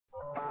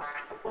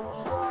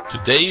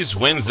Today is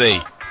Wednesday,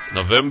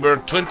 November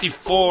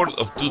 24th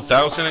of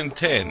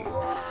 2010.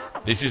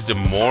 This is the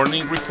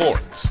Morning Report.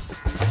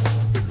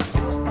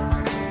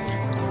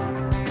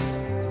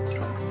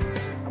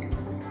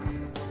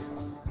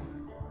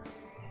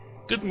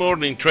 Good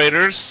morning,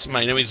 traders.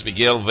 My name is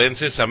Miguel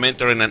Vences. I'm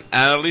mentor and an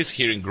analyst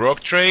here in Grok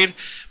Trade,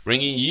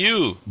 bringing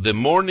you the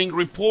Morning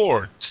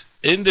Report.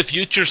 And the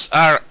futures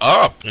are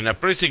up in a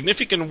pretty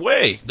significant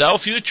way. Dow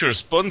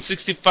futures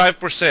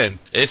 0.65%,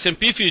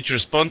 S&P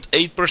futures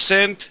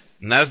 0.8%,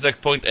 Nasdaq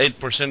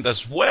 0.8%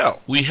 as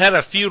well. We had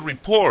a few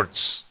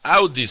reports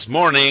out this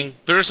morning.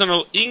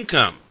 Personal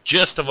income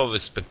just above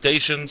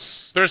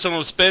expectations,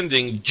 personal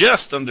spending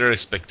just under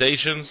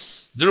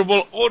expectations,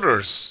 durable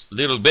orders a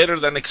little better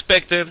than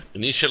expected,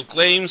 initial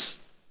claims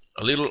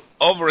a little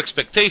over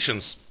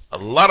expectations. A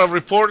lot of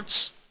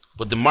reports,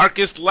 but the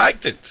markets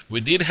liked it.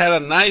 We did have a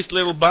nice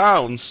little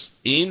bounce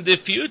in the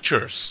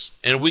futures,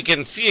 and we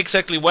can see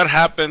exactly what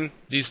happened,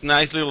 this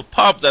nice little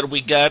pop that we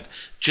got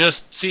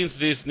just since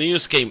this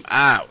news came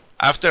out.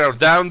 After our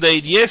down day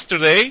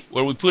yesterday,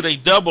 where we put a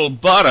double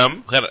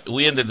bottom,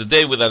 we ended the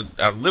day with a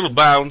little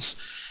bounce,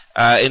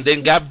 and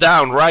then gap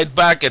down right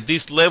back at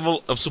this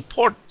level of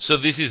support. So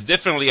this is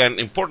definitely an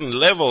important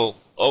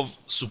level of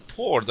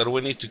support that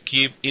we need to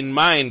keep in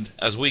mind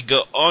as we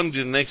go on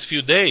the next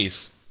few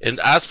days. And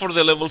as for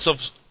the levels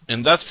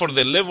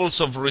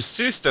of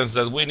resistance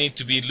that we need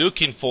to be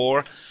looking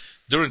for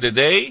during the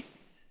day,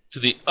 to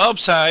the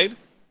upside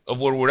of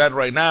where we're at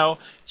right now,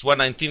 it's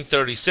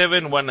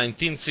 119.37,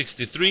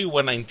 119.63,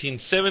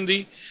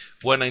 119.70,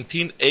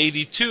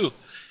 119.82,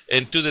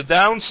 and to the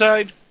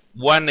downside,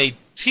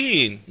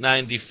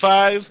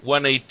 118.95,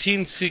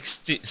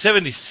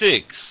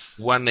 118.76,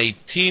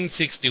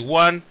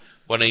 118.61,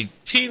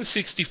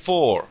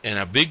 118.64, and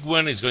a big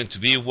one is going to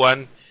be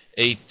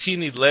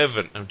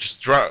 1811. I'm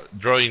just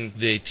drawing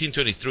the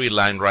 1823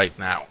 line right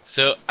now.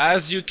 So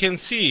as you can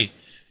see,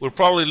 we're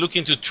probably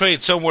looking to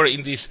trade somewhere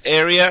in this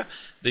area.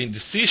 The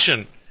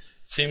indecision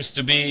seems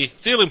to be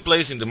still in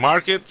place in the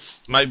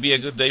markets. Might be a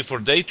good day for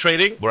day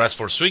trading, whereas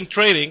for swing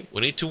trading, we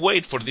need to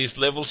wait for these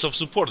levels of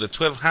support, the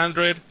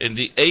 1200 and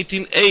the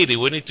 1880.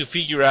 We need to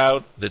figure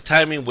out the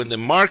timing when the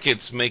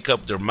markets make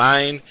up their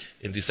mind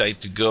and decide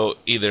to go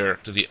either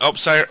to the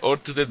upside or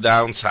to the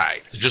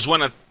downside. I just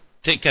want to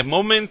take a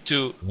moment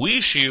to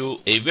wish you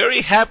a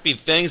very happy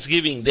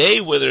Thanksgiving Day,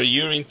 whether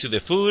you're into the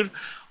food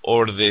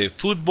or the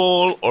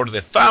football or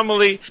the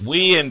family.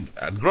 We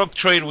at Grok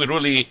Trade, we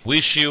really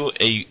wish you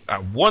a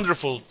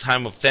wonderful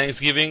time of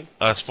Thanksgiving.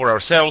 As for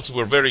ourselves,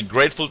 we're very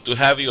grateful to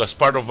have you as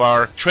part of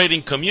our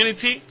trading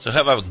community. So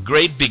have a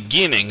great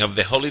beginning of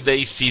the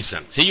holiday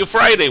season. See you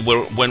Friday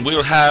when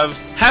we'll have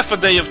half a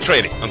day of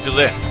trading. Until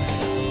then.